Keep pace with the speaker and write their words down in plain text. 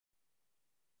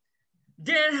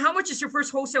Dan, how much is your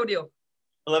first wholesale deal?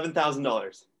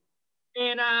 $11,000.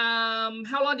 And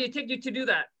how long did it take you to do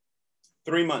that?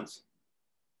 3 months.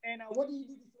 And what do you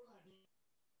do before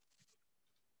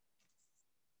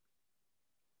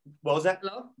that? What was that?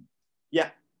 Hello? Yeah.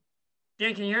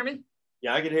 Dan, can you hear me?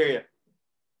 Yeah, I can hear you.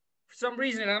 For some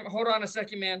reason, hold on a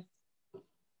second, man.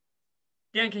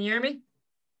 Dan, can you hear me?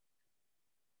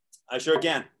 I sure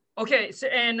can. Okay, so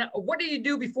and what did you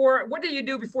do before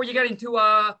you got into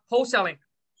wholesaling?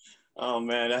 Oh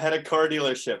man, I had a car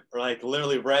dealership, like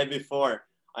literally right before.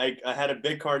 I had a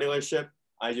big car dealership.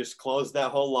 I just closed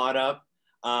that whole lot up,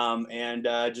 and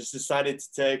just decided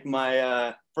to take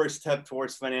my first step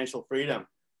towards financial freedom.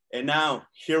 And now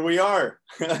here we are.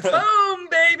 Boom,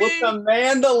 baby! With the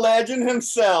man, the legend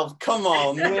himself. Come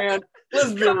on, man.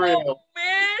 Let's be Come real. on,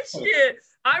 man, shit.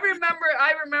 I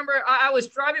remember I was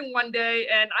driving one day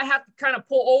and I had to kind of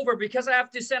pull over because I have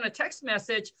to send a text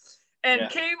message, and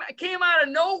came out of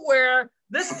nowhere.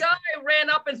 This guy ran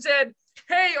up and said,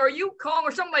 "Hey, are you Kong?"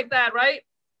 or something like that, right?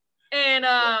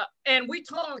 And we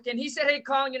talked, and he said, "Hey,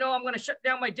 Kong, I'm going to shut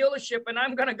down my dealership and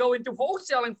I'm going to go into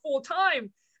wholesaling full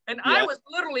time." And I was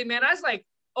literally, man, I was like,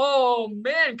 "Oh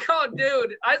man, God,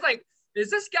 dude!" I was like, "Does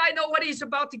this guy know what he's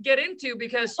about to get into?"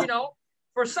 Because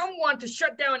for someone to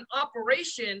shut down an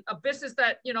operation, a business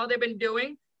that they've been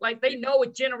doing, like they know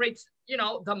it generates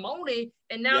the money,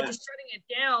 and now just shutting it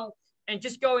down and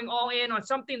just going all in on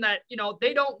something that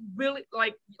they don't really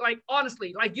like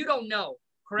honestly, like you don't know,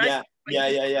 correct?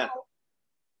 Yeah.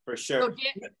 For sure. So,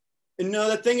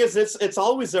 the thing is, it's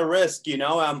always a risk.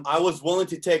 I was willing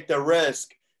to take the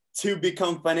risk to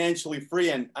become financially free,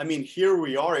 and I mean, here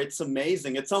we are. It's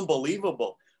amazing. It's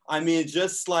unbelievable. I mean,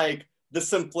 just like the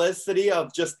simplicity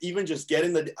of just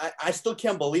getting I still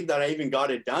can't believe that I even got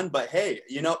it done, but hey,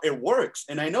 it works,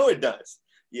 and I know it does,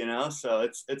 so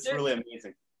it's really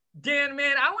amazing. Dan,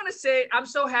 man, I want to say I'm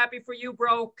so happy for you,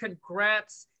 bro.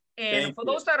 Congrats. And Thank for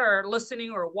you. those that are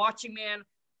listening or watching,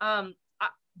 man,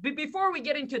 before we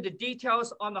get into the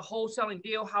details on the wholesaling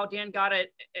deal, how Dan got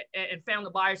it and found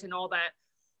the buyers and all that,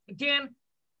 Dan,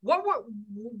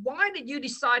 why did you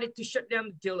decide to shut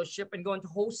down the dealership and go into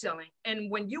wholesaling?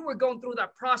 And when you were going through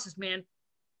that process, man,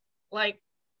 like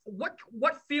what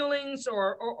feelings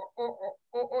or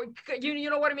you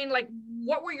know what I mean? Like,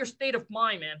 what were your state of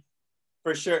mind, man?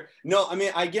 For sure. No, I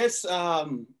mean, I guess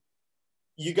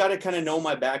you got to kind of know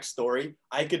my backstory.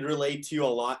 I could relate to you a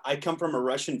lot. I come from a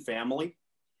Russian family.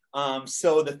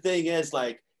 So the thing is,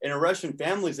 like, in a Russian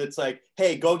families, it's like,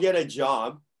 hey, go get a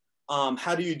job.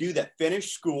 How do you do that?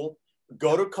 Finish school,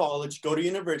 go to college, go to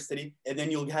university, and then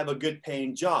you'll have a good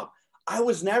paying job. I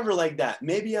was never like that.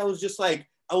 Maybe I was just like,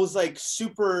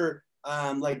 super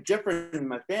like different in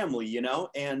my family,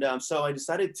 And so I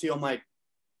decided to, I'm like,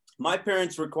 my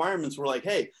parents' requirements were like,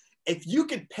 hey, if you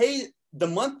could pay the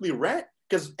monthly rent,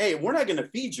 because, hey, we're not going to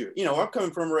feed you. I'm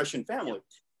coming from a Russian family.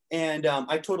 And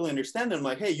I totally understand them. I'm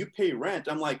like, hey, you pay rent.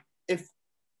 I'm like, if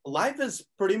life is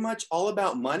pretty much all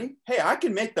about money, hey, I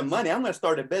can make the money. I'm going to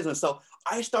start a business. So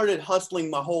I started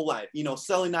hustling my whole life,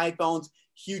 selling iPhones,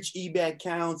 huge eBay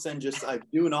accounts, and just like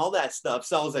doing all that stuff.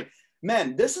 So I was like,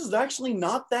 man, this is actually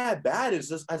not that bad. It's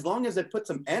just as long as I put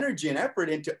some energy and effort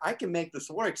into, I can make this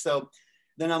work. So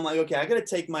then I'm like, okay, I got to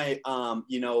take my,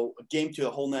 game to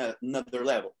a whole another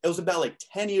level. It was about like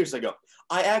 10 years ago.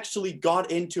 I actually got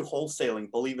into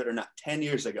wholesaling, believe it or not, 10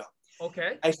 years ago.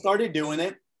 Okay. I started doing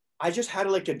it. I just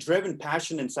had like a driven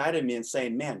passion inside of me and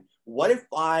saying, man, what if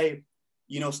I,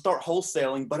 start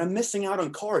wholesaling, but I'm missing out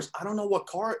on cars. I don't know what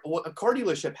a car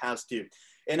dealership has to.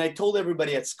 And I told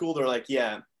everybody at school, they're like,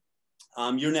 yeah,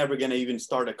 you're never going to even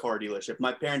start a car dealership.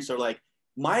 My parents are like,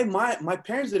 my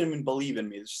parents didn't even believe in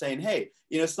me. They're saying, hey,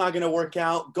 it's not going to work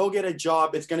out. Go get a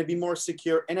job. It's going to be more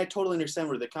secure. And I totally understand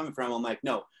where they're coming from. I'm like,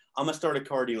 no, I'm going to start a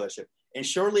car dealership. And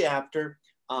shortly after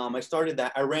I started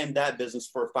that, I ran that business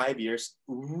for 5 years,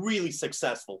 really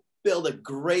successful, built a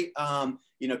great,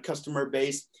 customer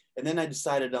base. And then I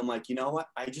decided, I'm like, you know what?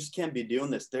 I just can't be doing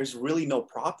this. There's really no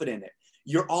profit in it.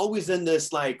 You're always in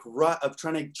this like rut of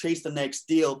trying to chase the next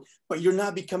deal, but you're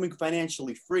not becoming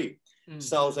financially free.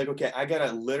 So I was like, okay, I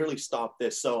gotta literally stop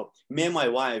this. So me and my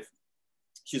wife,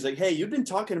 she's like, hey, you've been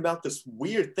talking about this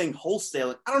weird thing,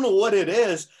 wholesaling. I don't know what it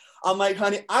is. I'm like,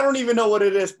 honey, I don't even know what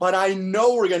it is, but I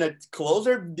know we're gonna close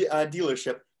our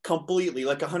dealership completely,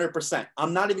 like 100%.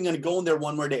 I'm not even gonna go in there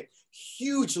one more day.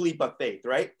 Huge leap of faith,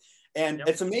 right? And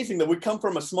it's amazing that we come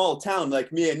from a small town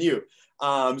like me and you.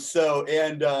 I'm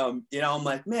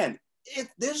like, man, if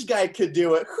this guy could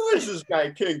do it, who is this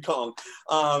guy, King Khang?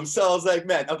 So I was like,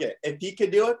 man, okay, if he could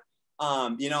do it,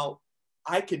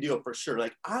 I could do it for sure.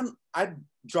 Like I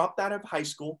dropped out of high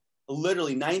school,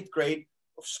 literally ninth grade,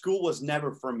 school was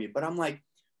never for me, but I'm like,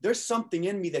 there's something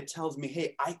in me that tells me,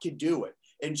 hey, I could do it.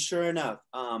 And sure enough,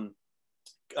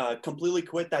 completely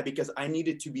quit that because I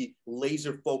needed to be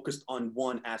laser focused on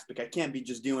one aspect. I can't be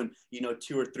just doing, you know,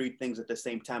 2 or 3 things at the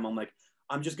same time. I'm like,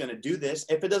 I'm just going to do this.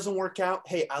 If it doesn't work out,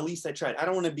 hey, at least I tried. I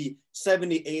don't want to be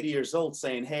 70, 80 years old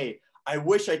saying, hey, I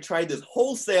wish I tried this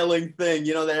wholesaling thing,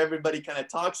 you know, that everybody kind of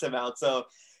talks about. So,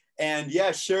 and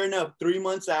yeah, sure enough, 3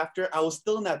 months after, I was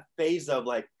still in that phase of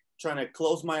like trying to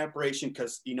close my operation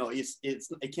because, you know,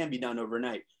 it can't be done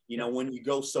overnight. You know, when you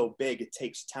go so big, it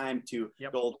takes time to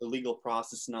go the legal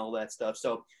process and all that stuff.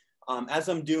 So as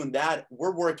I'm doing that,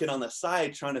 we're working on the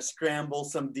side, trying to scramble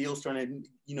some deals, trying to,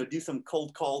 you know, do some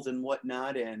cold calls and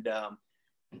whatnot. And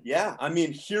yeah, I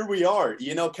mean, here we are,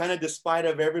 you know, kind of despite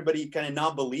of everybody kind of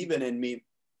not believing in me,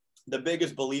 the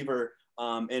biggest believer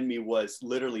in me was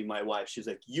literally my wife. She's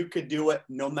like, you could do it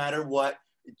no matter what,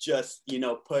 just, you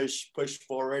know, push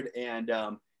forward. And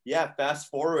yeah,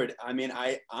 fast forward. I mean,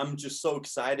 I'm just so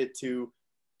excited to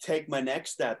take my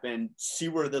next step and see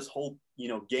where this whole, you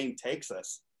know, game takes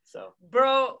us. So,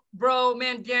 bro,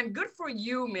 man, Dan, good for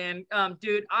you, man.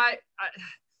 Dude,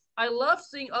 I love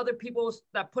seeing other people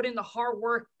that put in the hard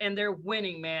work and they're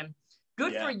winning, man.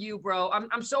 Good for you, bro.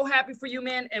 I'm so happy for you,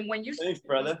 man. And when you thanks,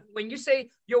 brother. When you say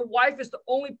your wife is the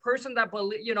only person that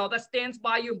that stands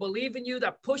by you, believe in you,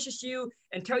 that pushes you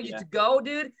and tell you to go,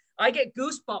 dude, I get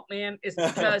goosebumps, man. It's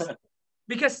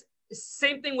because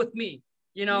same thing with me,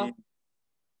 you know.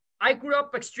 I grew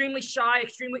up extremely shy,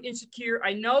 extremely insecure.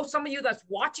 I know some of you that's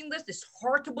watching this, it's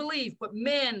hard to believe, but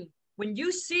man, when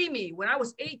you see me, when I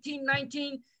was 18,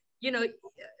 19, you know,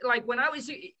 like when I was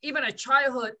even a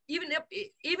childhood, even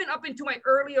up into my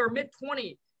early or mid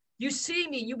 20s, you see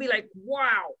me, you be like,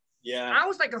 wow. Yeah. I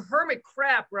was like a hermit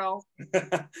crab, bro.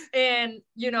 And,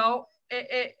 you know,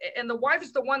 and the wife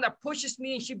is the one that pushes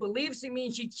me and she believes in me.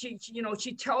 And she you know,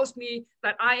 she tells me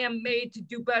that I am made to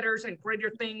do better and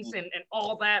greater things and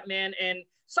all that, man. And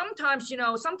sometimes, you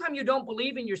know, sometimes you don't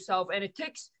believe in yourself and it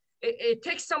takes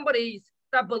somebody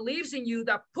that believes in you,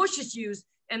 that pushes you.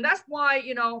 And that's why,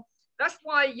 you know,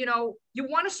 you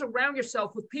want to surround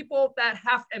yourself with people that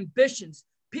have ambitions,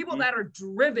 people that are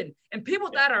driven and people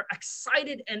that are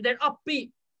excited and they're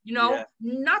upbeat, you know,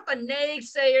 not the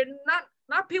naysayer,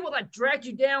 not people that drag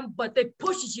you down, but they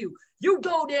pushes you. You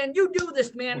go then, you do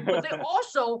this, man. But they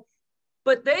also,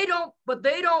 but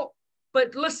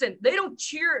listen, they don't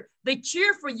cheer. They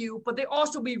cheer for you, but they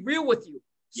also be real with you.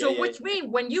 So which means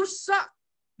when you suck,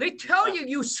 they tell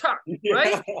you suck,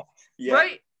 right?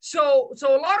 Right? So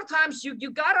a lot of times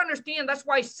you got to understand that's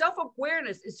why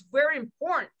self-awareness is very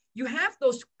important. You have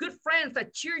those good friends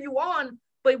that cheer you on,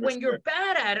 but when you're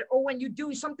bad at it or when you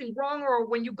do something wrong or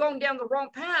when you're going down the wrong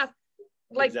path,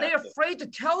 like they're afraid to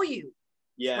tell you,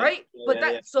 right?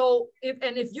 But so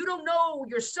if you don't know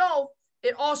yourself,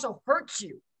 it also hurts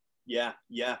you. Yeah,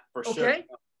 for sure.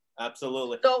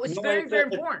 Absolutely. So it's very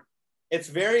important. It's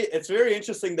very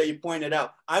interesting that you pointed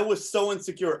out. I was so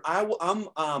insecure. I'm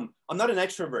not an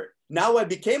extrovert. Now I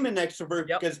became an extrovert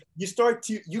because you start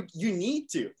to you need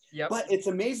to. But it's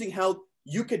amazing how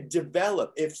you could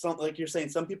develop. If some, like you're saying,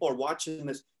 some people are watching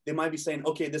this, they might be saying,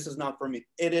 okay, this is not for me.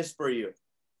 It is for you.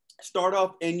 Start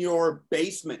off in your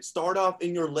basement, start off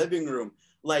in your living room.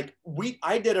 Like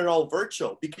I did it all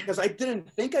virtual because I didn't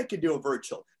think I could do it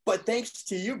virtual, but thanks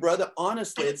to you, brother,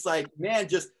 honestly, it's like, man,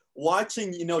 just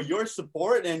watching, you know, your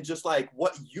support and just like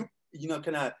what you know,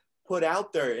 kind of put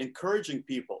out there, encouraging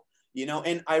people, you know.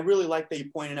 And I really like that you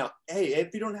pointed out, hey,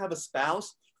 if you don't have a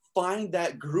spouse, find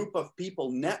that group of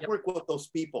people, network with those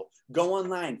people, go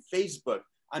online, Facebook.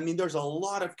 I mean, there's a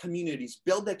lot of communities.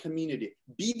 Build that community.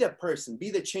 Be that person.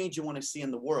 Be the change you want to see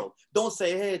in the world. Don't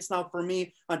say, hey, it's not for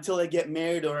me until I get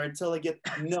married or until I get,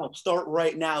 no, start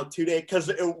right now, today, because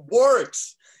it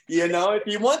works. You know, if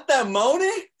you want that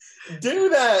money, do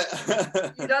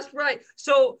that. That's right.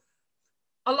 So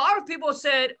a lot of people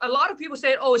said,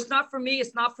 oh, it's not for me.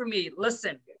 It's not for me.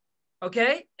 Listen,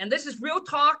 okay? And this is real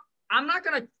talk. I'm not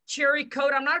going to cherry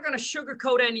coat. I'm not going to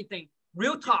sugarcoat anything.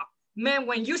 Real talk. Man,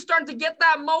 when you start to get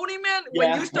that money, man,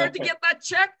 when you start to get that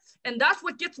check, and that's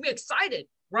what gets me excited,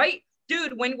 right?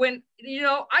 Dude, when you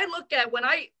know, I look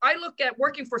at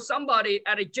working for somebody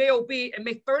at a job and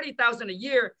make $30,000 a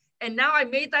year, and now I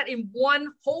made that in one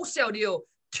wholesale deal.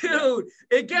 Dude,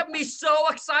 it get me so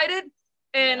excited,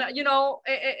 and you know,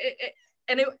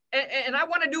 and I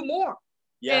want to do more.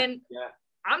 I'm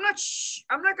not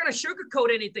gonna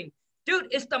sugarcoat anything. Dude,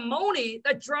 it's the money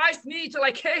that drives me to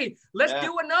like, hey, let's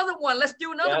do another one. Let's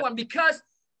do another one, because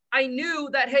I knew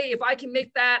that, hey, if I can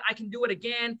make that, I can do it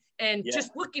again. And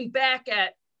just looking back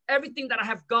at everything that I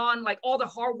have gone, like all the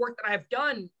hard work that I have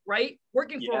done, right?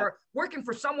 Working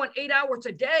for someone 8 hours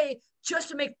a day just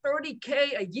to make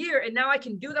 30K a year. And now I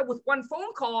can do that with one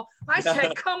phone call. I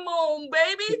said, come on,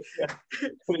 baby.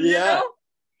 You know?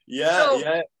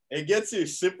 Yeah. It gets you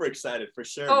super excited for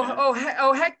sure.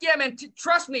 Heck yeah, man.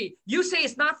 Trust me. You say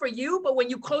it's not for you, but when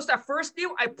you close that first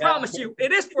deal, I promise you,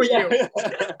 it is for you.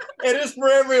 It is for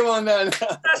everyone then.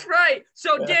 That's right.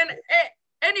 So Dan,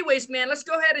 anyways, man, let's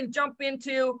go ahead and jump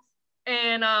into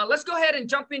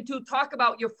talk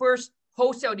about your first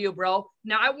wholesale deal, bro.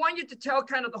 Now I want you to tell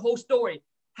kind of the whole story,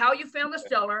 how you found the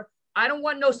seller. I don't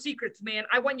want no secrets, man.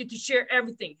 I want you to share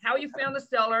everything, how you found the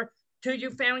seller, to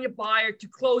you found your buyer, to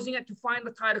closing it, to find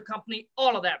the title company,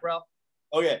 all of that, bro.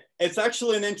 Okay, it's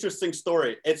actually an interesting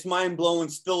story. It's mind-blowing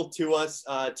still to us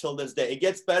till this day. It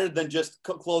gets better than just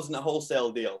closing a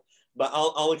wholesale deal, but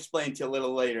I'll explain to you a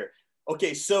little later.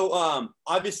 Okay, so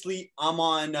obviously I'm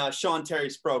on Sean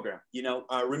Terry's program,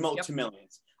 Remote to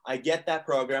Millions. I get that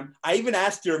program. I even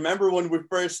asked you, remember when we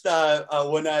first,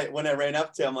 when I ran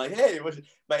up to him, like, hey,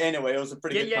 but anyway, it was a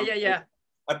pretty good conversation. Yeah.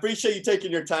 I appreciate you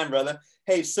taking your time, brother.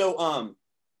 Hey, so,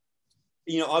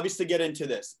 obviously get into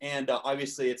this. And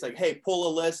obviously it's like, hey, pull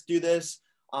a list, do this.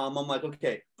 I'm like,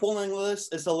 okay, pulling a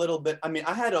list is a little bit, I mean,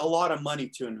 I had a lot of money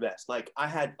to invest. Like I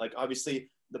had obviously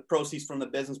the proceeds from the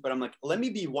business, but I'm like, let me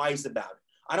be wise about it.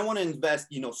 I don't want to invest,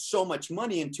 so much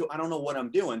money into, I don't know what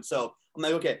I'm doing. So I'm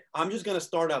like, okay, I'm just going to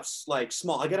start off like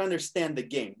small. I got to understand the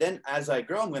game. Then as I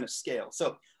grow, I'm going to scale.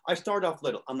 So I start off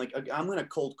little. I'm like, okay, I'm going to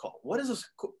cold call. What is this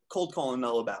cold calling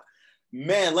all about?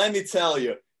 Man, let me tell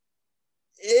you,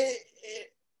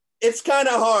 it's kind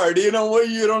of hard. You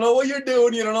don't know what you're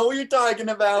doing. You don't know what you're talking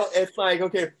about. It's like,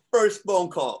 okay, first phone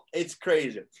call. It's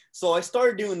crazy. So I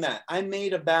started doing that. I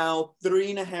made about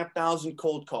 3,500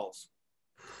 cold calls.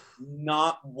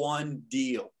 Not one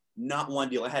deal.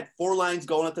 I had 4 lines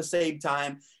going at the same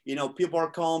time. People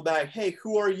are calling back, hey,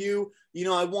 who are you?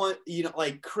 I want,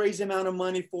 like crazy amount of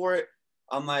money for it.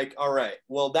 I'm like, all right,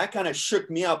 well, that kind of shook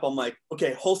me up. I'm like,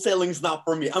 okay, wholesaling is not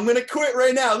for me. I'm going to quit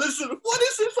right now. What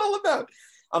is this all about?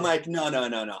 I'm like, no.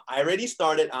 I already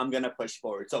started. I'm going to push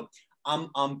forward. So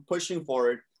I'm pushing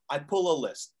forward. I pull a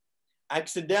list.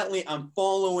 Accidentally, I'm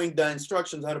following the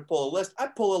instructions how to pull a list. I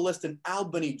pull a list in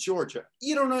Albany, Georgia.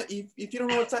 You don't know, if you don't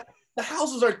know what's that, the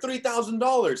houses are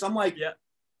 $3,000. I'm like, yeah,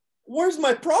 where's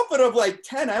my profit of like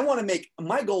 10?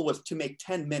 My goal was to make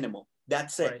 10 minimum.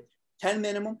 That's it. Right. 10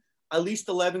 minimum, at least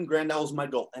 11 grand. That was my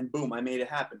goal. And boom, I made it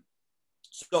happen.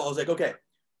 So I was like, okay,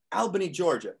 Albany,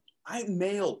 Georgia. I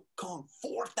mailed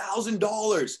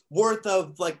 $4,000 worth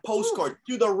of like postcards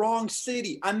to the wrong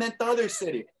city. I meant the other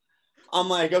city. I'm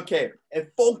like, okay, and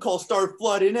phone calls started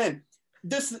flooding in.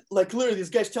 This, like literally, this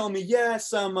guy's telling me, yeah,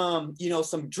 some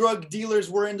drug dealers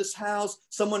were in this house.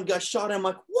 Someone got shot. I'm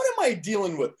like, what am I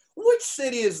dealing with? Which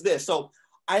city is this? So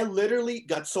I literally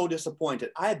got so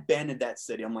disappointed. I abandoned that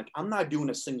city. I'm like, I'm not doing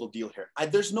a single deal here.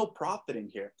 There's no profit in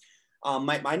here.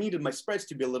 I needed my spreads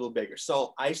to be a little bigger.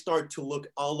 So I started to look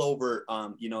all over,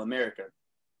 America.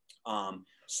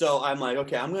 So I'm like,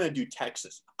 okay, I'm going to do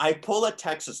Texas. I pull a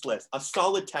Texas list, a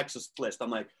solid Texas list. I'm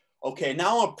like, okay,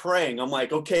 now I'm praying. I'm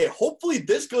like, okay, hopefully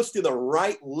this goes to the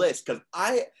right list because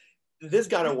this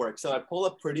got to work. So I pull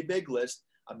a pretty big list,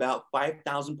 about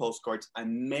 5,000 postcards. I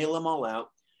mail them all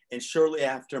out. And shortly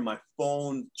after, my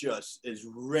phone just is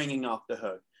ringing off the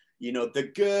hook.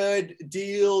 The good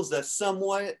deals, the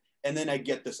somewhat, and then I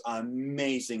get this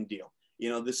amazing deal.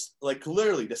 This like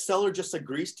literally the seller just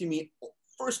agrees to me.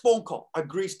 First phone call,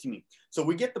 agrees to me. So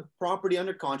we get the property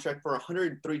under contract for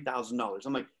 $103,000.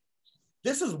 I'm like,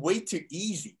 this is way too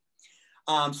easy.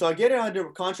 So I get it under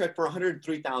contract for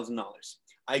 $103,000.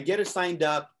 I get it signed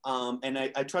up, and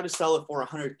I try to sell it for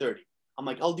 $130,000. I'm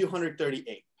like, I'll do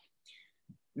 $138,000.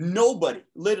 Nobody,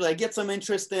 literally, I get some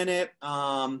interest in it.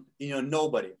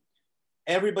 Nobody.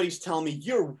 Everybody's telling me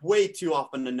you're way too off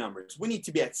on the numbers. We need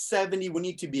to be at 70. We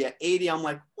need to be at 80. I'm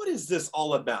like, what is this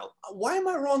all about? Why am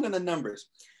I wrong on the numbers?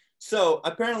 So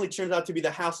apparently it turns out to be the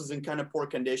house is in kind of poor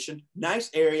condition. Nice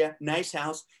area, nice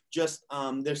house. Just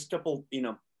there's a couple,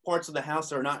 parts of the house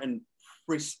that are not in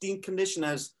pristine condition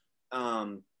as,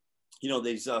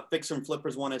 these fixer and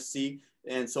flippers want to see.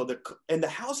 And so the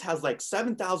house has like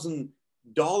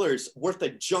 $7,000 worth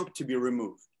of junk to be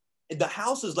removed. The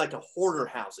house is like a hoarder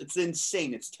house. It's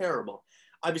insane. It's terrible.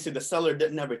 Obviously, the seller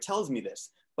never tells me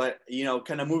this, but,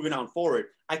 kind of moving on forward,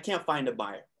 I can't find a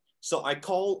buyer. So I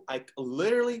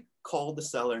literally called the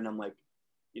seller and I'm like,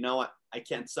 you know what? I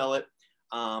can't sell it,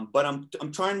 but I'm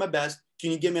trying my best.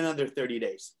 Can you give me another 30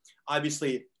 days?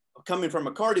 Obviously, coming from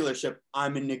a car dealership,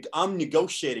 I'm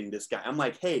negotiating this guy. I'm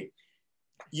like, hey,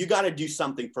 you got to do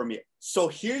something for me. So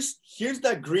here's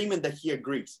the agreement that he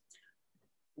agrees.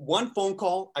 One phone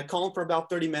call, I call him for about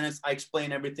 30 minutes. I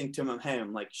explain everything to him. Hey,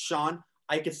 I'm like, Sean,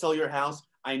 I could sell your house.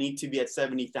 I need to be at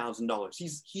 $70,000.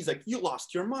 He's like, you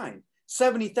lost your mind.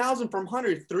 70,000 from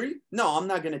 103? No, I'm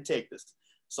not going to take this.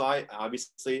 So I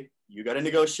obviously, you got to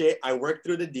negotiate. I work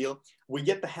through the deal. We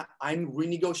get I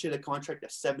renegotiate a contract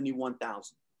at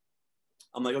 71,000.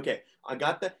 I'm like, okay, I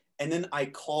got that. And then I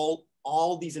call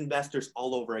all these investors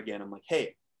all over again. I'm like,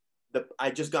 hey,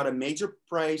 I just got a major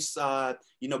price,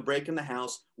 break in the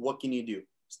house. What can you do?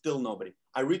 Still nobody.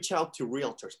 I reach out to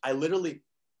realtors. I literally,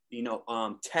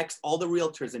 text all the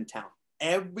realtors in town,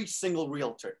 every single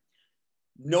realtor.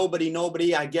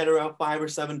 Nobody. I get around 5 or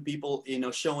 7 people,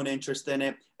 showing interest in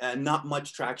it, not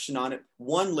much traction on it.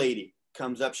 One lady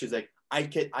comes up. She's like, I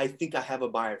think I have a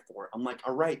buyer for it. I'm like,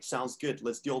 all right, sounds good.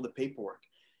 Let's do all the paperwork.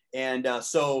 And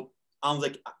so I was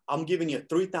like, I'm giving you a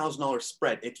 $3,000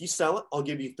 spread. If you sell it, I'll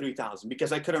give you $3,000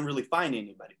 because I couldn't really find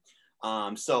anybody.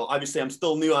 So obviously I'm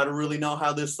still new. I don't really know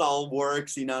how this all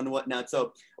works, and whatnot.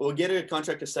 So we'll get a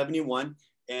contract of 71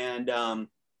 and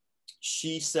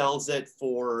she sells it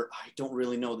for, I don't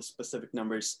really know the specific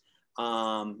numbers.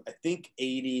 I think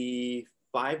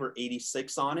 85 or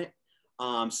 86 on it.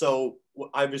 So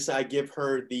obviously I give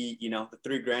her the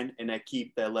 $3,000 and I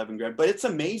keep the 11 grand, but it's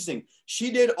amazing.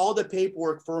 She did all the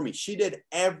paperwork for me. She did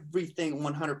everything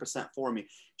 100% for me.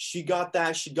 She got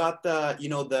that, she got the,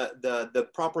 the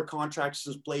proper contracts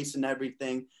in place and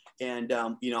everything. And,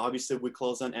 obviously we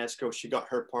closed on escrow. She got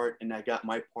her part and I got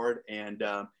my part. And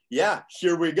yeah,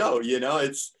 here we go.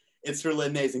 It's really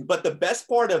amazing. But the best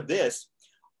part of this,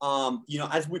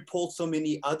 as we pulled so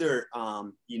many other,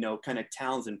 kind of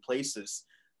towns and places,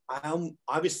 I'm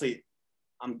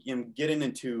getting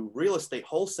into real estate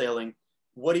wholesaling.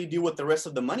 What do you do with the rest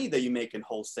of the money that you make in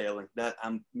wholesaling? That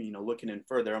I'm, looking in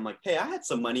further. I'm like, hey, I had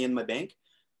some money in my bank.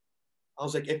 I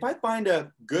was like, if I find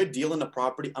a good deal in a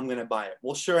property, I'm going to buy it.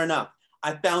 Well, sure enough,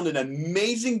 I found an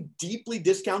amazing, deeply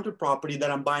discounted property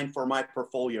that I'm buying for my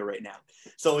portfolio right now.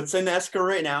 So it's in escrow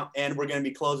right now, and we're going to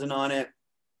be closing on it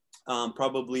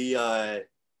probably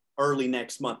early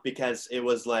next month because it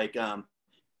was like,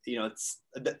 it's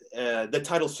the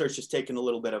title search is taking a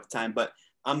little bit of time, but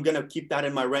I'm going to keep that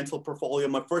in my rental portfolio.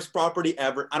 My first property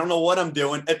ever. I don't know what I'm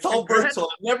doing. It's all virtual.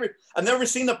 I've never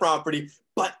seen the property,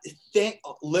 but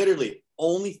literally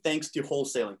only thanks to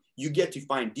wholesaling, you get to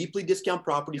find deeply discounted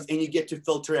properties and you get to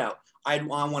filter out. I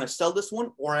want to sell this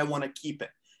one or I want to keep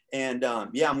it. And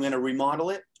I'm going to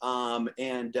remodel it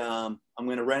and I'm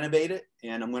going to renovate it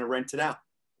and I'm going to rent it out.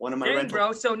 One of my rentals.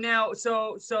 Bro. So now,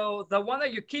 so the one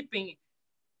that you're keeping,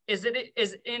 is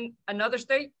in another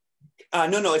state?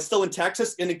 No, it's still in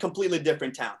Texas in a completely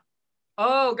different town.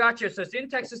 Oh, gotcha. So it's in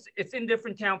Texas. It's in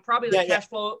different town. Probably the cash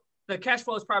flow. The cash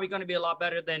flow is probably going to be a lot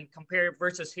better than compared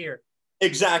versus here.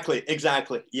 Exactly.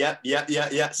 Yep.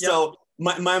 So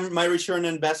my return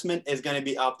on investment is going to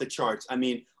be off the charts. I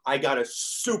mean, I got a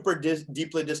super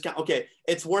deeply discount. Okay,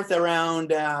 it's worth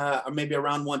around maybe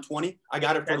around 120. I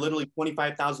got it for literally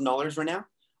 $25,000 right now.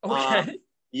 Okay.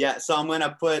 Yeah, so I'm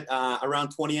gonna put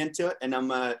around 20 into it, and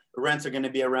rents are gonna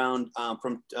be around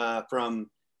from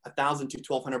 $1,000 to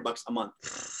 $1,200 a month.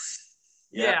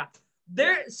 Yeah.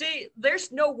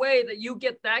 There's no way that you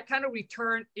get that kind of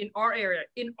return in our area.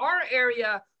 In our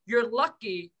area, you're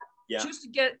lucky just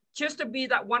to be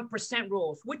that 1%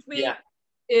 rules, which means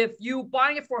if you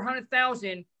buying it for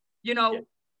 100,000,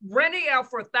 renting out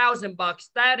for $1,000,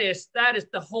 that is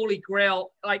the holy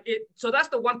grail. So that's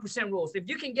the 1% rules. If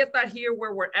you can get that here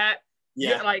where we're at,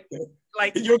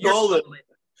 you're golden.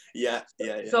 Yeah.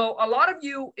 So a lot of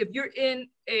you, if you're in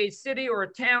a city or a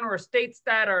town or a states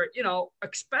that are,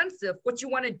 expensive, what you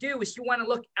want to do is you want to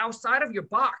look outside of your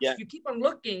box. Yeah. You keep on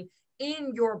looking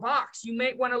in your box. You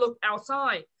may want to look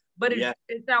outside, but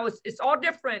it's all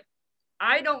different.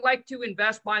 I don't like to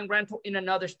invest buying rental in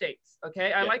another states.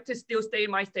 Okay. I like to still stay in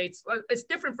my states. It's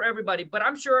different for everybody, but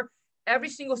I'm sure every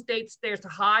single state, there's a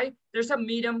high, there's a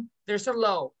medium, there's a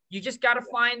low. You just got to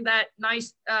find that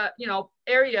nice,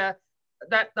 area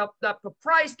that the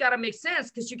price got to make sense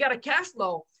because you got a cash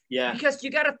flow. Yeah. Because you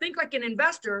got to think like an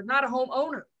investor, not a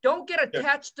homeowner. Don't get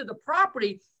attached to the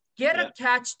property. Get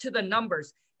attached to the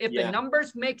numbers. If the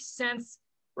numbers make sense,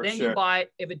 you buy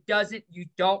it. If it doesn't, you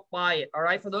don't buy it. All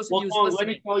right. For those of you who's listening. Let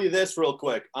me tell you this real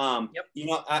quick. I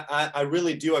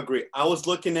really do agree. I was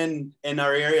looking in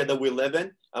our area that we live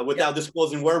in without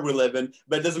disclosing where we live in,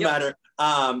 but it doesn't matter.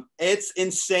 It's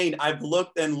insane. I've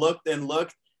looked and looked and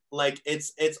looked. Like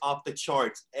it's off the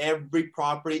charts. Every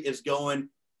property is going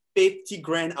 50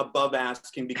 grand above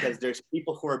asking because there's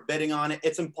people who are bidding on it.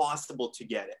 It's impossible to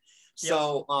get it.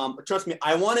 So trust me,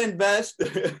 I want to invest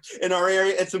in our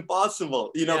area. It's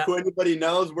impossible. You know, who anybody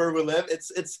knows where we live.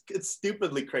 It's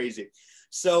stupidly crazy.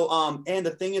 So, and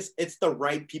the thing is, it's the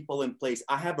right people in place.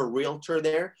 I have a realtor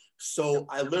there. So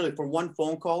I literally, for one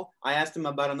phone call, I asked him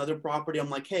about another property.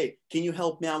 I'm like, hey, can you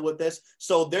help me out with this?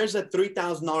 So there's a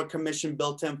 $3,000 commission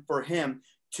built in for him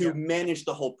to manage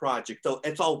the whole project. So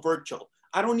it's all virtual.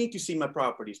 I don't need to see my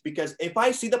properties, because if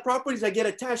I see the properties, I get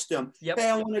attached to them. Hey,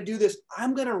 I want to do this.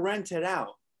 I'm going to rent it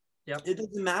out. It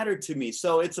doesn't matter to me.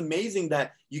 So it's amazing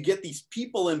that you get these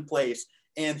people in place,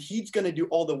 and he's going to do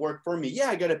all the work for me. Yeah,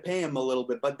 I got to pay him a little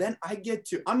bit, but then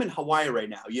I'm in Hawaii right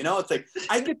now. You know, it's like,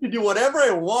 I get to do whatever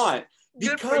I want.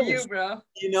 Because, good for you, bro.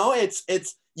 You know, it's,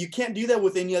 you can't do that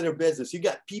with any other business. You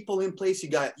got people in place, you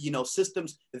got, you know,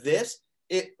 systems,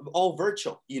 it all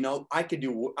virtual. You know, I could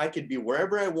be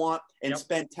wherever I want and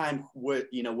spend time with,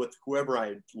 you know, with whoever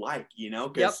I like, you know,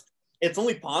 because it's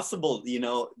only possible, you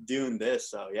know, doing this.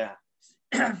 So, yeah.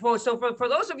 Well, so for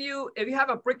those of you, if you have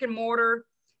a brick and mortar,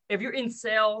 if you're in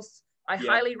sales, I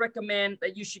highly recommend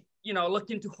that you should, you know, look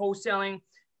into wholesaling.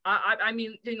 I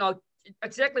mean, you know,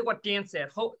 exactly what Dan said.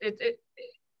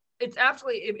 It's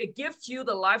absolutely, it gives you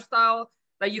the lifestyle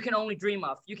that you can only dream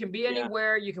of. You can be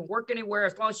anywhere, you can work anywhere,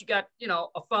 as long as you got, you know,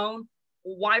 a phone,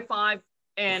 Wi-Fi,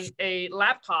 and a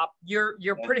laptop. You're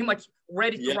pretty much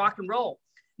ready to rock and roll.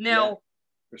 Now,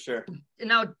 for sure.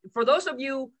 Now, for those of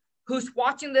you who's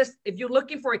watching this, if you're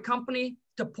looking for a company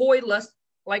to poi list,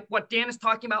 like what Dan is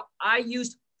talking about, I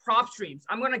use Propstreams.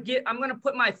 I'm gonna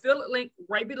put my affiliate link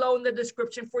right below in the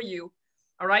description for you.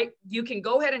 All right, you can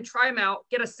go ahead and try them out.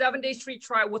 Get a 7-day free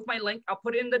trial with my link. I'll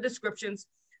put it in the descriptions.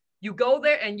 You go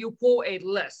there and you pull a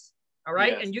list. All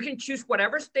right, and you can choose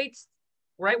whatever states,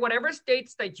 right? Whatever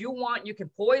states that you want, you can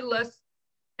pull a list,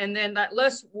 and then that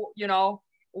list, you know,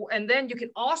 and then you can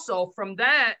also from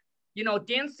that, you know,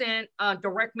 Dan sent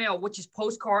direct mail, which is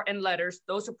postcard and letters.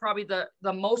 Those are probably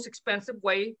the most expensive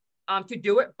way to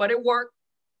do it, but it worked,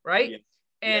 right?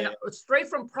 And straight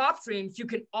from Propstreams, you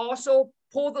can also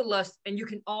pull the list, and you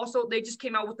can also, they just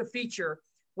came out with a feature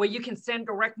where you can send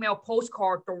direct mail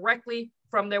postcard directly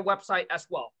from their website as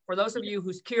well. For those of you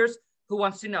who's curious, who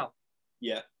wants to know.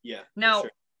 Now,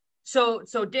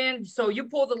 so Dan, so you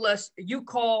pull the list, you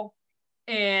call,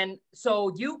 and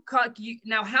so you cut.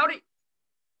 Now,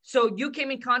 so you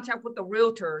came in contact with the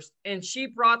realtors, and she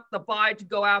brought the buyer to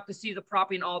go out to see the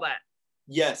property and all that.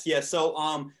 Yes.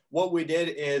 So what we did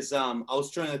is I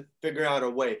was trying to figure out a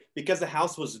way, because the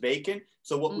house was vacant.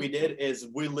 So what we did is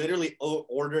we literally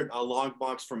ordered a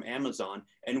logbox from Amazon,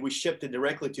 and we shipped it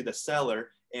directly to the seller.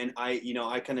 And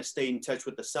I kind of stayed in touch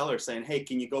with the seller saying, hey,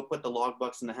 can you go put the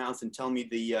logbox in the house and tell me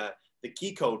the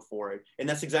key code for it? And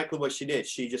that's exactly what she did.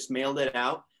 She just mailed it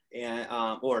out, and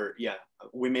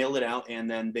we mailed it out, and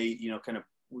then they, you know, kind of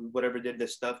whatever did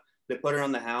this stuff, they put it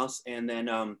on the house. And then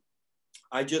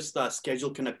I just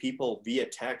scheduled kind of people via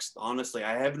text. Honestly,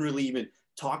 I haven't really even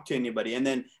talked to anybody. And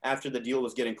then after the deal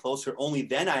was getting closer, only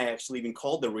then I actually even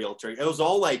called the realtor. It was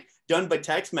all like done by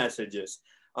text messages.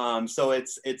 So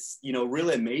it's, you know,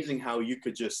 really amazing how you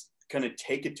could just kind of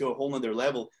take it to a whole nother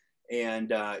level,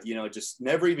 and, you know, just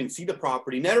never even see the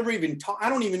property, never even talk. I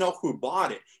don't even know who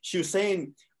bought it. She was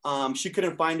saying she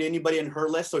couldn't find anybody in her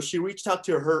list. So she reached out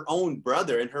to her own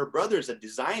brother, and her brother's a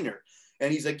designer.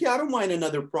 And he's like, yeah, I don't mind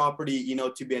another property, you know,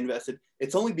 to be invested.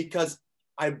 It's only because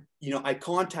I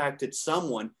contacted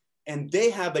someone, and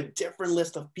they have a different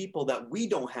list of people that we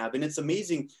don't have. And it's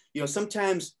amazing. You know,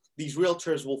 sometimes these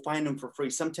realtors will find them for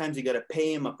free. Sometimes you got to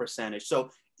pay them a percentage.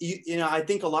 So, you know, I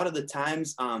think a lot of the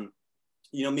times,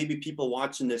 you know, maybe people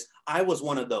watching this, I was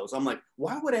one of those. I'm like,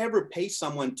 why would I ever pay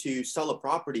someone to sell a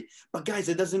property? But guys,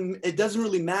 it doesn't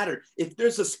really matter. If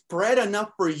there's a spread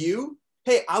enough for you,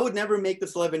 hey, I would never make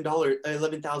this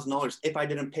 $11,000 if I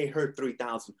didn't pay her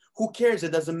 $3,000. Who cares?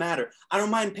 It doesn't matter. I don't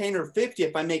mind paying her $50,000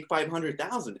 if I make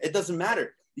 $500,000. It doesn't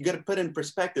matter. You got to put in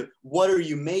perspective. What are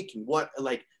you making?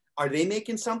 Are they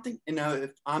making something? You know,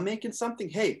 if I'm making something,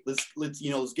 hey,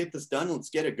 let's get this done.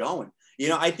 Let's get it going. You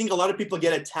know, I think a lot of people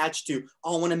get attached to,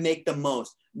 oh, I want to make the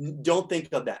most. Don't think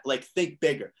of that. Like, think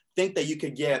bigger. Think that you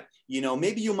could get, you know,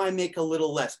 maybe you might make a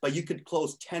little less, but you could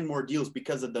close 10 more deals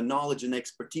because of the knowledge and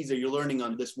expertise that you're learning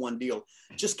on this one deal.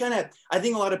 Just kind of, I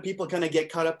think a lot of people kind of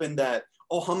get caught up in that,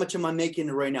 oh, how much am I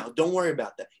making right now? Don't worry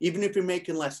about that. Even if you're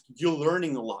making less, you're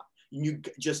learning a lot. You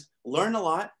just learn a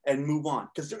lot and move on,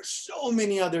 because there's so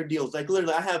many other deals. Like,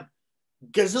 literally, I have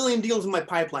gazillion deals in my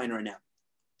pipeline right now.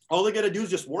 all they got to do is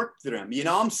just work through them. You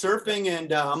know, I'm surfing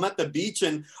and I'm at the beach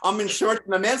and I'm in shorts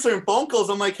and I'm answering phone calls.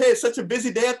 I'm like, hey, it's such a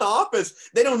busy day at the office.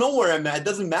 They don't know where I'm at. It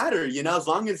doesn't matter, you know, as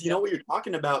long as you know what you're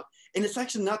talking about. And it's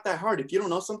actually not that hard. If you don't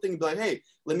know something, be like, hey,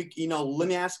 let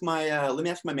me ask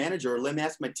my manager, or let me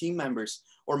ask my team members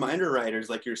or my underwriters,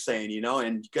 like you're saying, you know,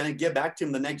 and you're gonna get back to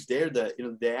them the next day or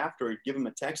the day after, or give them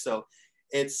a text. So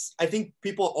I think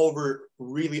people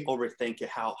really overthink it,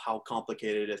 how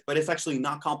complicated it is, but it's actually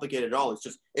not complicated at all.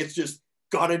 It's just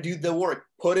gotta do the work,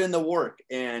 put in the work,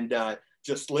 and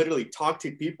just literally talk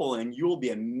to people, and you will be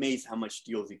amazed how much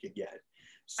deals you could get.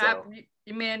 So,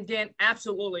 man, Dan,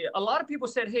 absolutely. A lot of people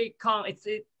said, "Hey, Khang,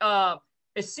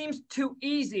 it seems too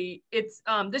easy. It's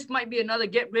this might be another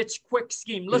get rich quick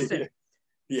scheme." Listen,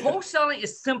 yeah. Wholesaling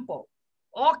is simple.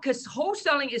 Because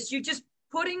wholesaling is you just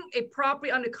putting a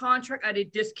property under contract at a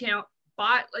discount,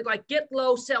 buy like get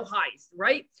low, sell highs,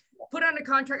 right? Put under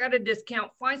contract at a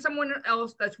discount, find someone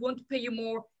else that's willing to pay you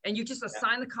more, and you just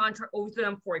assign the contract over to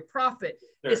them for a profit.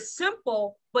 Sure. It's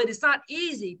simple, but it's not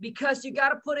easy because you got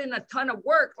to put in a ton of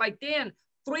work. Like Dan,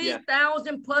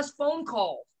 3,000 plus phone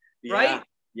calls, right?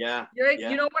 Yeah.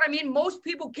 You know what I mean? Most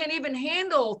people can't even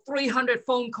handle 300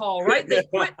 phone call, right? They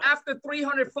quit after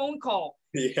 300 phone call.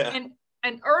 Yeah.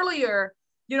 And earlier,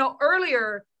 Dan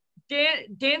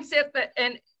said that,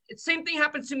 and same thing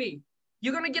happens to me.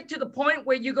 You're going to get to the point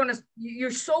where you're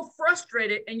so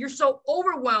frustrated and you're so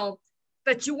overwhelmed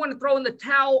that you want to throw in the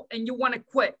towel and you want to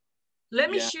quit. Let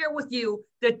me share with you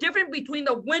the difference between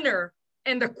the winner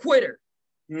and the quitter.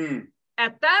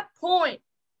 At that point,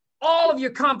 all of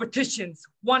your competitions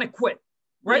want to quit,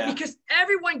 right? Yeah. Because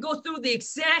everyone goes through the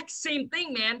exact same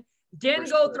thing, man. Dan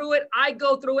go through it. I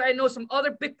go through it. I know some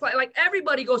other big players, like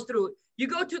everybody goes through it. You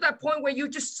go to that point where you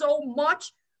just so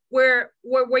much where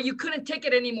you couldn't take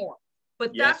it anymore.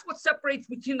 But that's what separates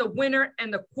between the winner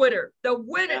and the quitter. The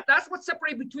winner, that's what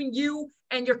separates between you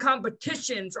and your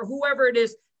competitions or whoever it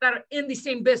is that are in the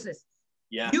same business.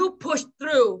 Yeah. You push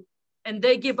through and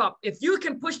they give up. If you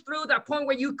can push through that point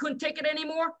where you couldn't take it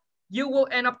anymore, you will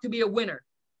end up to be a winner.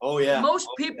 Oh, yeah. Most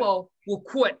people will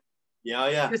quit.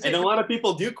 Yeah. And a lot of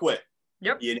people do quit.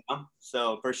 Yep. You know,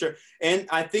 so for sure. And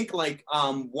I think like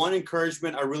one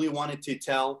encouragement I really wanted to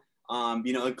tell,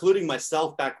 including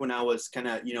myself back when I was kind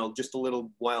of, just a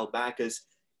little while back, is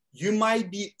you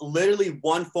might be literally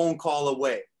one phone call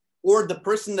away, or the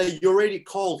person that you already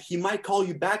called, he might call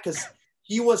you back because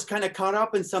he was kind of caught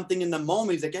up in something in the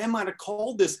moment. He's like, hey, I might have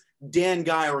called this Dan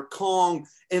guy or Kong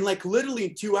and like literally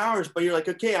in 2 hours, but you're like,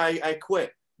 okay, I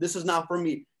quit. This is not for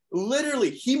me. Literally,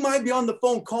 he might be on the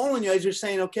phone calling you as you're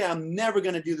saying, okay, I'm never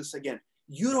going to do this again.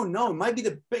 You don't know. It might be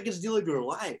the biggest deal of your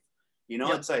life.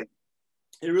 It's like,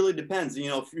 it really depends.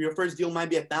 If your first deal might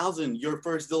be 1,000, your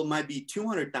first deal might be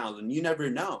 200,000. You never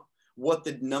know what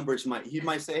the numbers might. He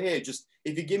might say, hey, just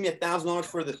if you give me $1,000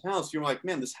 for this house, you're like,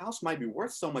 man, this house might be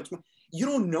worth so much money. You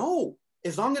don't know.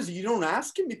 As long as you don't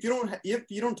ask him, if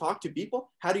you don't talk to people,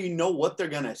 how do you know what they're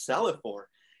gonna sell it for?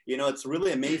 It's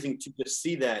really amazing to just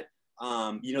see that.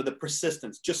 The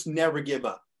persistence. Just never give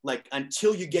up. Like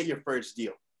until you get your first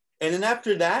deal. And then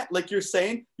after that, like you're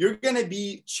saying, you're going to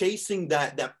be chasing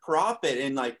that profit.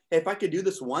 And like, if I could do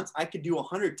this once, I could do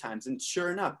 100 times. And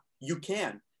sure enough, you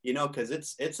can, because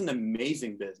it's an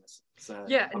amazing business.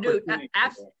 Yeah, dude.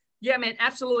 Yeah, man,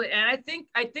 absolutely. And I think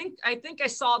I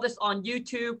saw this on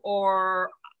YouTube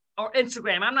or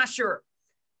Instagram. I'm not sure.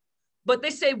 But they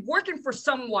say working for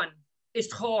someone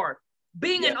is hard.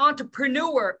 Being an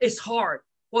entrepreneur is hard.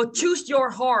 Well, choose your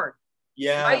hard.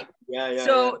 Yeah. Right? Yeah.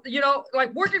 So,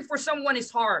 like working for someone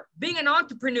is hard. Being an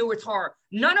entrepreneur is hard.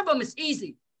 None of them is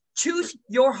easy. Choose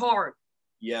your hard.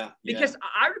 Yeah. Because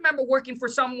I remember working for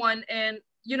someone and,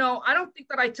 I don't think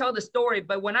that I tell the story,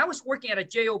 but when I was working at a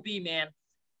JOB, man,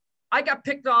 I got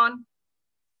picked on.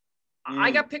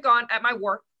 I got picked on at my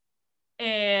work.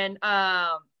 And,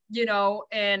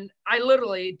 and I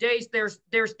literally there's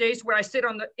days where I sit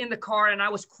in the car and I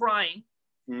was crying.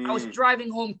 I was driving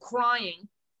home crying.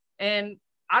 And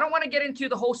I don't want to get into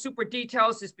the whole super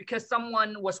details. It's because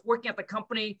someone was working at the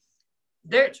company.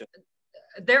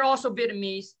 They're also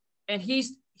Vietnamese, and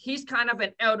he's kind of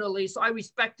an elderly, so I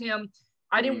respect him.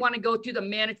 I didn't want to go to the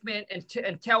management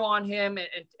and tell on him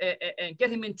and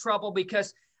get him in trouble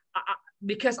because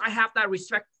I have that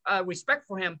respect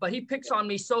for him. But he picks on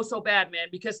me so bad, man,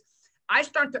 because I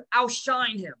start to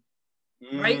outshine him,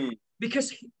 right?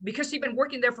 Because he's been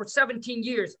working there for 17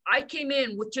 years. I came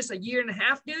in with just a year and a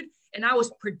half, dude, and I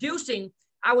was producing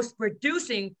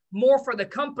more for the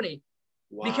company.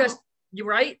 Wow. Because you're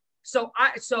right. So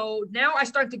now I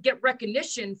start to get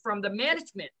recognition from the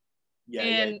management.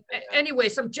 Anyway,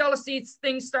 some jealousy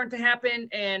things start to happen,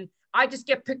 and I just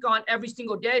get picked on every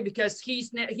single day because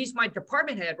he's my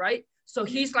department head, right? So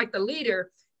he's like the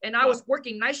leader, and I was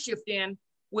working night shift in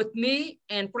with me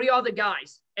and 3 other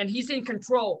guys, and he's in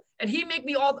control, and he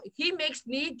makes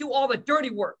me do all the dirty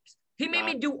works. He made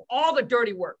me do all the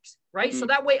dirty works, right? So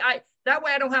that way I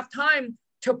don't have time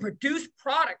to produce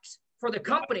products for the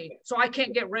company, so I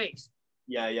can't get raised.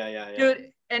 Yeah.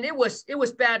 Dude, and it was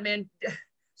bad, man.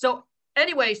 So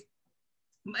anyways,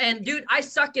 and dude, I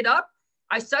suck it up,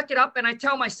 and I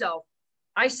tell myself,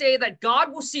 I say that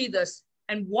God will see this,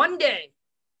 and one day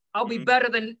I will be better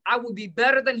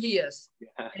than he is.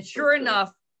 Yeah, and sure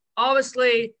enough,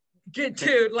 obviously,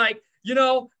 dude, like, you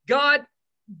know, God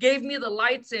gave me the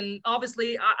lights, and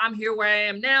obviously I'm here where I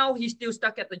am now. He's still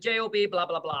stuck at the job, blah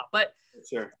blah blah. But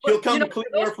sure, he'll come to clean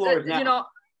your floors now. You know,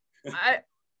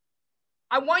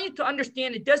 I want you to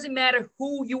understand, it doesn't matter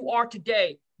who you are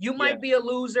today. You might be a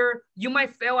loser. You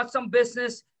might fail at some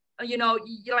business. You know,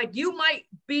 like you might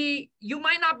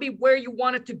not be where you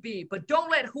want it to be, but don't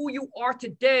let who you are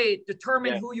today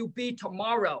determine who you be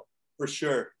tomorrow. For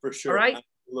sure. All right.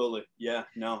 Absolutely. Yeah.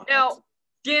 No. Now,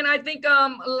 Dan, I think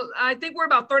we're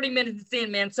about 30 minutes in,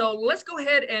 man. So let's go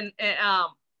ahead and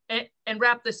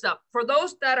wrap this up. For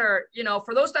those that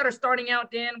are starting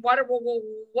out, Dan, what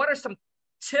are some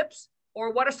tips,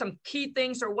 or what are some key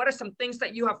things, or what are some things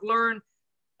that you have learned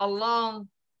along,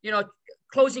 you know,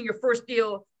 closing your first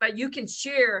deal that you can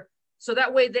share, so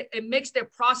that way it makes their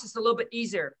process a little bit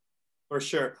easier? For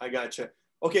sure. I gotcha.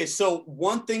 Okay. So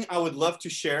one thing I would love to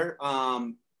share,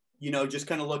 you know, just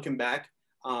kind of looking back,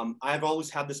 I've always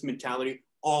had this mentality,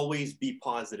 always be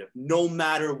positive, no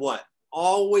matter what,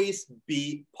 always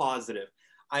be positive.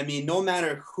 I mean, no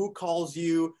matter who calls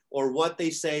you or what they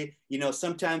say, you know,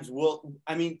 sometimes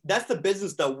that's the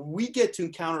business that we get to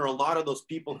encounter a lot of those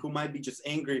people who might be just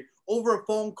angry over a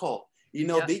phone call. You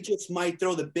know, they just might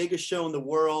throw the biggest show in the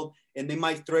world, and they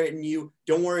might threaten you.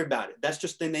 Don't worry about it. That's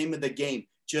just the name of the game.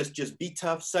 Just be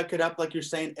tough, suck it up, like you're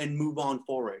saying, and move on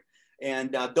forward.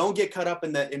 And don't get caught up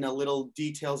in the little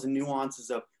details and nuances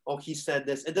of, oh, he said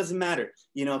this. It doesn't matter.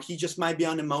 You know, he just might be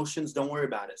on emotions. Don't worry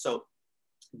about it. So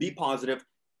be positive.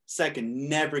 Second,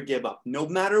 never give up. No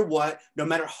matter what, no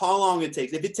matter how long it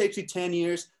takes. If it takes you 10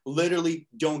 years, literally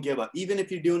don't give up. Even if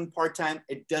you're doing part-time,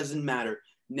 it doesn't matter.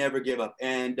 Never give up.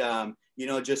 And, you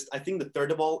know, I think the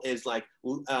third of all is like,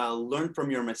 learn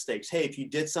from your mistakes. Hey, if you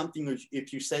did something, or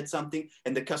if you said something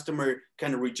and the customer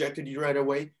kind of rejected you right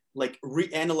away, like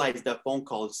reanalyze that phone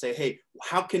call and say, hey,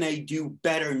 how can I do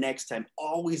better next time?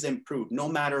 Always improve, no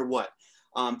matter what.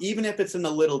 Even if it's in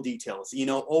the little details, you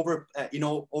know, over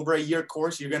a year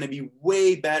course, you're going to be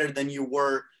way better than you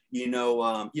were, you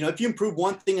know, if you improve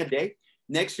one thing a day,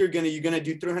 next year you're going to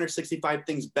do 365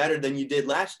 things better than you did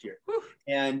last year.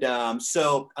 And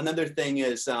so another thing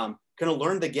is kind of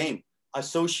learn the game,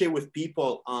 associate with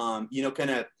people, you know, kind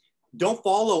of don't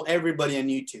follow everybody on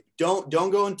YouTube. Don't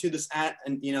go into this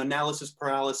analysis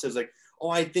paralysis. Like, oh,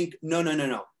 I think,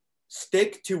 no.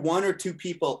 Stick to 1 or 2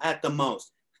 people at the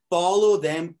most. Follow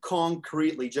them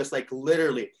concretely, just like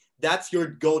literally. That's your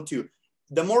go-to.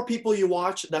 The more people you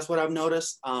watch, that's what I've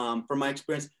noticed from my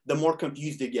experience, the more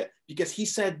confused you get, because he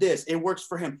said this, it works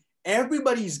for him.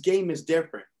 Everybody's game is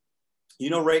different. You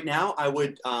know, right now, I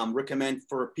would recommend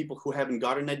for people who haven't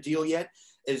gotten a deal yet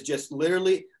is just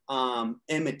literally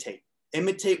imitate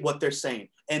what they're saying.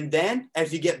 And then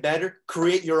as you get better,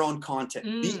 create your own content.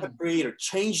 Be a creator,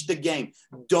 change the game.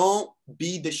 Don't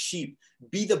be the sheep,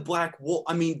 be the black wolf.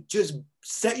 I mean, just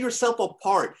set yourself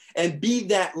apart and be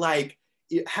that, like,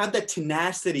 have that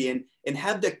tenacity and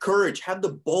have the courage, have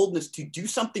the boldness to do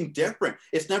something different.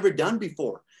 It's never done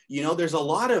before. You know, there's a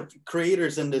lot of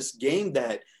creators in this game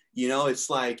that, you know, it's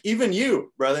like, even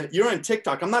you, brother, you're on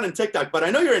TikTok. I'm not on TikTok, but I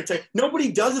know you're in TikTok. Nobody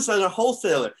does this as a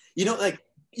wholesaler. You know, like,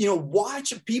 you know,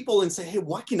 watch people and say, hey,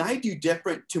 what can I do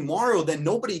different tomorrow than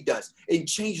nobody does? And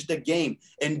change the game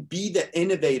and be the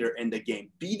innovator in the game.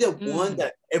 Be the one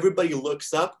that everybody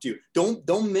looks up to.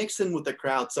 Don't mix in with the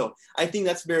crowd. So I think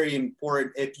that's very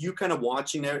important. If you kind of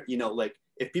watching there, you know, like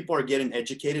if people are getting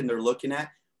educated and they're looking at,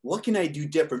 what can I do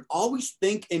different? Always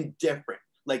think in different.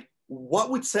 Like, what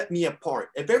would set me apart?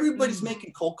 If everybody's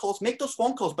making cold calls, make those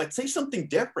phone calls, but say something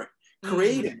different.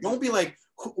 Create it. Don't be like,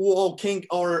 well, King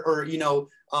or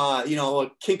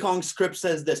King Khang Script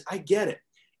says this. I get it,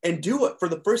 and do it for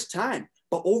the first time.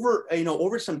 But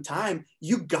over some time,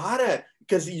 you gotta,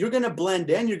 because you're gonna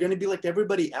blend in. You're gonna be like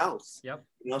everybody else. Yep.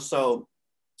 You know, so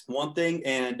one thing,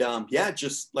 and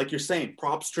just like you're saying,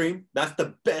 Propstream. That's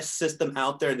the best system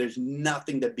out there. There's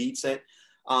nothing that beats it.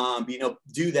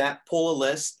 Do that. Pull a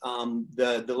list.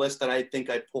 The list that I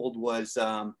think I pulled was,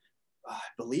 I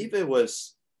believe it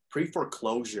was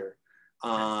pre-foreclosure.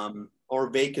 or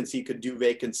vacancy. You could do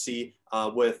vacancy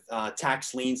with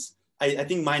tax liens. I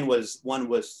think one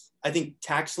was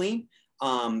tax lien,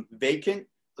 vacant.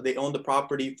 They own the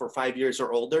property for 5 years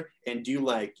or older, and do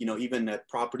like, you know, even a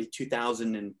property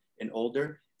 2000 and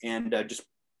older, and just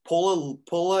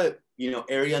pull a you know,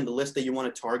 area on the list that you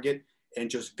want to target, and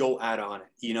just go out on it.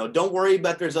 You know, don't worry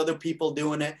about there's other people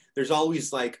doing it. There's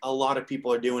always like a lot of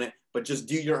people are doing it, but just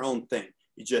do your own thing.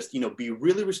 You just, you know, be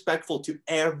really respectful to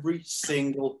every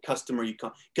single customer you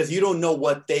come, because you don't know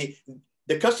what the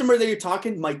customer that you're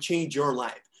talking might change your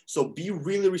life. So be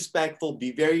really respectful,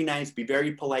 be very nice, be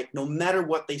very polite, no matter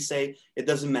what they say. It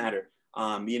doesn't matter.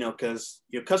 You know, because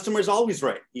your customer is always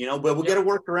right, you know, but we got to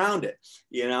work around it,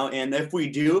 you know, and if we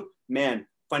do, man,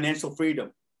 financial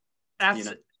freedom.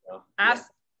 Absolutely. You know, so, yeah.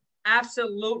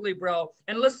 Absolutely, bro.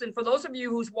 And listen, for those of you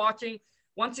who's watching,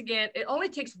 once again, it only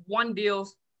takes one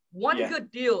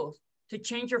good deal to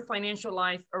change your financial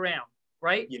life around,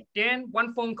 right? Yeah. Dan,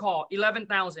 one phone call,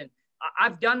 11,000.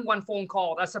 I've done one phone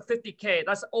call. That's a 50K.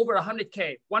 That's over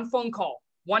 100K. One phone call,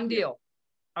 one deal.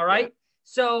 All right. Yeah.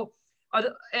 So,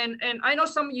 and I know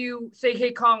some of you say,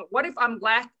 hey, Khang, what if I'm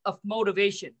lack of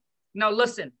motivation? Now,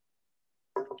 listen,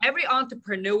 every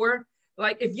entrepreneur,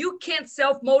 like if you can't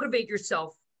self-motivate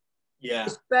yourself,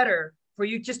 it's better for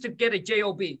you just to get a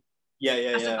job.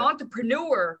 As an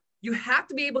entrepreneur, you have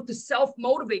to be able to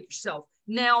self-motivate yourself.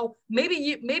 Now, maybe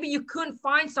you couldn't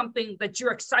find something that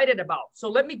you're excited about. So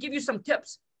let me give you some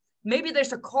tips. Maybe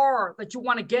there's a car that you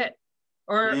want to get,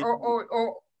 or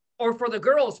for the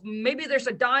girls, maybe there's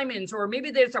a diamonds, or maybe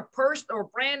there's a purse or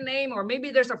brand name, or maybe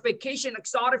there's a vacation,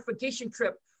 exotic vacation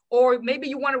trip, or maybe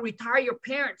you want to retire your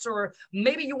parents, or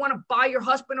maybe you want to buy your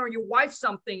husband or your wife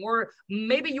something, or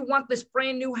maybe you want this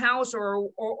brand new house or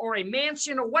a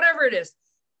mansion or whatever it is.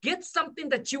 Get something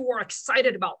that you are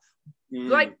excited about.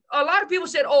 Like a lot of people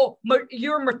said, oh,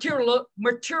 you're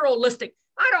materialistic.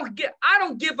 I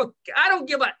don't give a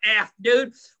F,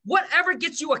 dude. Whatever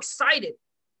gets you excited,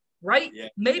 right?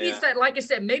 Maybe it's that, like I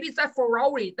said, maybe it's that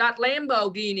Ferrari, that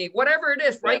Lamborghini, whatever it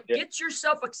is, right? Get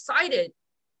yourself excited,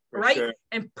 right? Sure.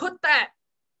 And put that,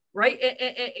 right?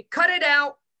 And cut it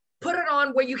out, put it on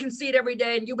where you can see it every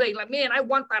day, and you'll be like, man, I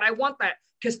want that.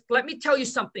 Because let me tell you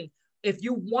something. If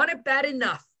you want it bad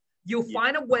enough, you'll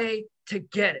find a way to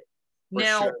get it.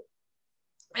 Now,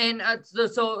 and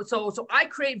so I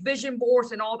create vision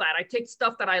boards and all that. I take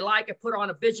stuff that I like, I put on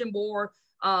a vision board,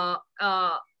 and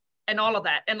all of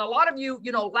that. And a lot of you,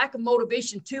 you know, lack of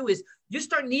motivation too is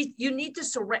you need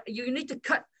to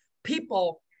cut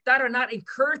people that are not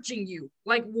encouraging you.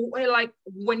 Like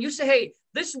when you say, hey,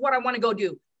 this is what I want to go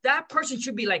do, that person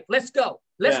should be like, let's go,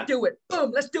 let's do it.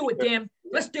 Boom, let's do it, damn,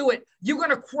 let's do it. You're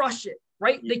gonna crush it,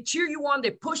 right? They cheer you on,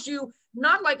 they push you.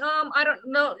 Not like, I don't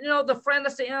know, you know, the friend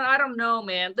that say, I don't know,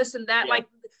 man, this and that. Like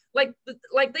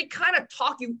they kind of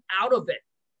talk you out of it,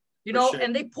 you know,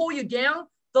 and they pull you down.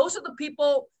 Those are the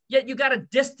people, yet you got to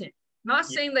distance. Not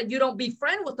saying that you don't be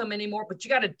friend with them anymore, but you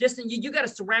got to distance. You got to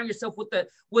surround yourself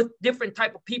with different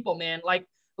type of people, man. Like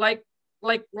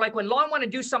when Lauren want to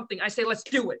do something, I say, let's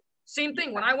do it. Same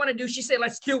thing. When I want to do, she say,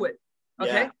 let's do it.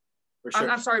 Okay. Yeah, for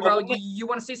sure. I'm sorry, bro. You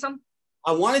want to say something?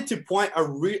 I wanted to point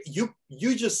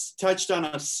you just touched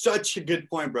on such a good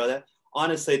point, brother.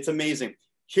 Honestly, it's amazing.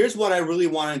 Here's what I really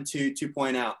wanted to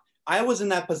point out. I was in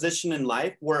that position in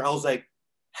life where I was like,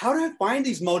 how do I find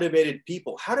these motivated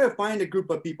people? How do I find a group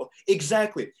of people?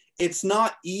 Exactly. It's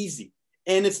not easy,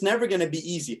 and it's never going to be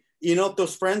easy. You know, if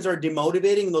those friends are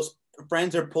demotivating, those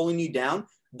friends are pulling you down,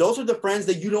 those are the friends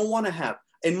that you don't want to have.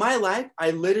 In my life,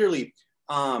 I literally,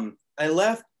 I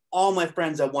left all my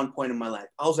friends at one point in my life.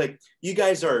 I was like, you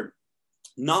guys are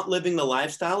not living the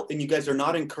lifestyle and you guys are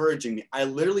not encouraging me. I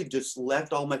literally just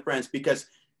left all my friends, because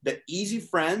the easy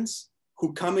friends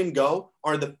who come and go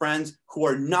are the friends who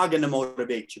are not going to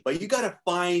motivate you. But you got to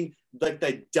find like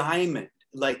the diamond,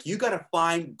 like you got to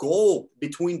find gold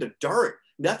between the dirt.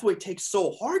 That's why it takes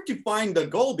so hard to find the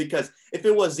gold, because if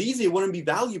it was easy, it wouldn't be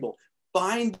valuable.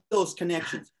 Find those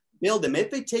connections, build them.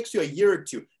 If it takes you a year or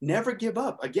two, never give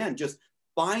up. Again, just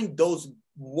find those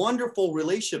wonderful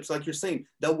relationships, like you're saying,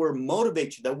 that will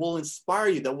motivate you, that will inspire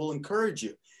you, that will encourage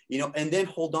you, you know, and then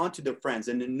hold on to the friends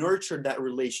and then nurture that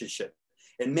relationship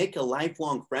and make a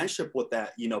lifelong friendship with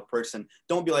that, you know, person.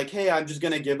 Don't be like, hey, I'm just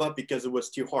going to give up because it was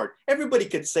too hard. Everybody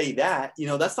could say that, you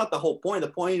know, that's not the whole point.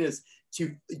 The point is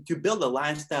to build a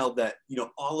lifestyle that, you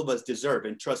know, all of us deserve.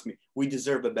 And trust me, we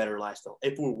deserve a better lifestyle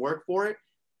if we work for it,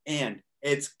 and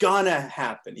it's gonna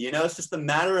happen. You know, it's just a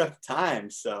matter of time.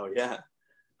 So yeah.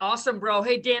 Awesome, bro.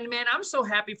 Hey, Dan, man, I'm so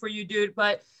happy for you, dude.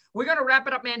 But we're going to wrap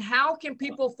it up, man. How can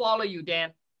people follow you, Dan?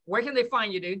 Where can they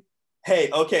find you, dude? Hey,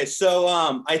 okay. So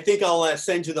I think I'll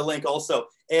send you the link also.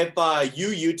 If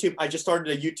YouTube, I just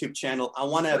started a YouTube channel. I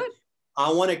want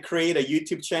to create a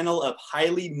YouTube channel of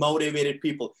highly motivated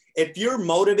people. If you're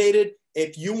motivated,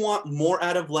 if you want more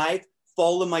out of life,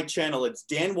 follow my channel. It's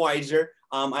Dan Weiser.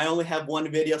 I only have one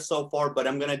video so far, but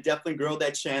I'm going to definitely grow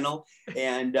that channel.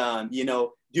 And, you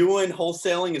know, doing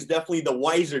wholesaling is definitely the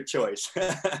wiser choice.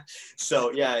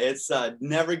 So yeah, it's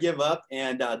never give up.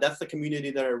 And that's the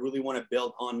community that I really want to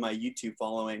build on my YouTube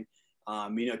following,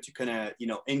 you know, to kind of, you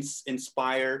know,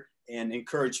 inspire and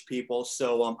encourage people.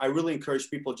 So I really encourage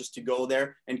people just to go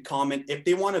there and comment. If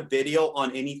they want a video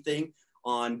on anything,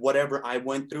 on whatever I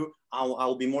went through,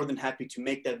 I'll be more than happy to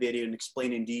make that video and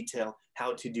explain in detail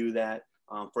how to do that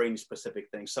for any specific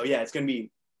thing. So yeah, it's going to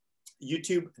be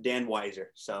YouTube Dan Weiser.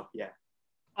 So yeah.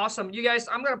 Awesome. You guys,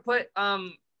 I'm going to put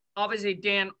obviously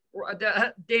Dan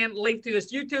link to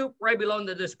his YouTube right below in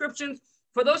the description.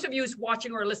 For those of you who's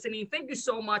watching or listening, thank you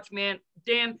so much, man.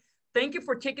 Dan, thank you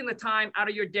for taking the time out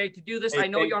of your day to do this. Hey, I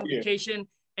know you're on vacation,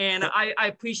 and I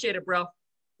appreciate it, bro.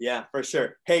 Yeah, for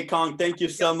sure. Hey, Khang, thank you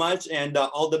so much, and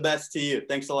all the best to you.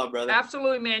 Thanks a lot, brother.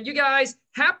 Absolutely, man. You guys,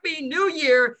 Happy New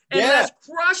Year, and let's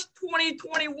crush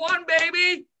 2021,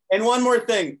 baby. And one more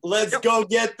thing. Let's go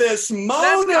get this money.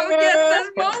 Let's go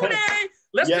get this money.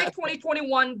 Let's make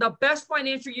 2021 the best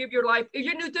financial year of your life. If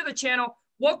you're new to the channel,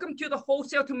 welcome to the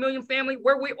Wholesale to Million family,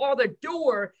 where we are the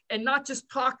doer and not just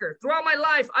talker. Throughout my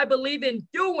life, I believe in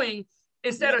doing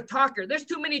instead of talker. There's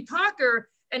too many talker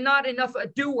and not enough a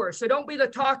doer. So don't be the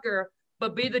talker,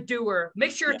 but be the doer.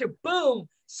 Make sure to boom,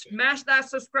 smash that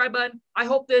subscribe button. I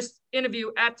hope this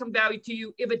interview adds some value to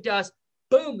you. If it does,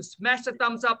 boom, smash the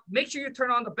thumbs up. Make sure you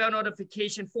turn on the bell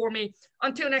notification for me.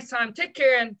 Until next time, take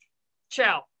care and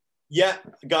ciao. Yeah,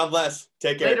 God bless.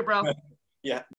 Take care. Later, bro. Yeah.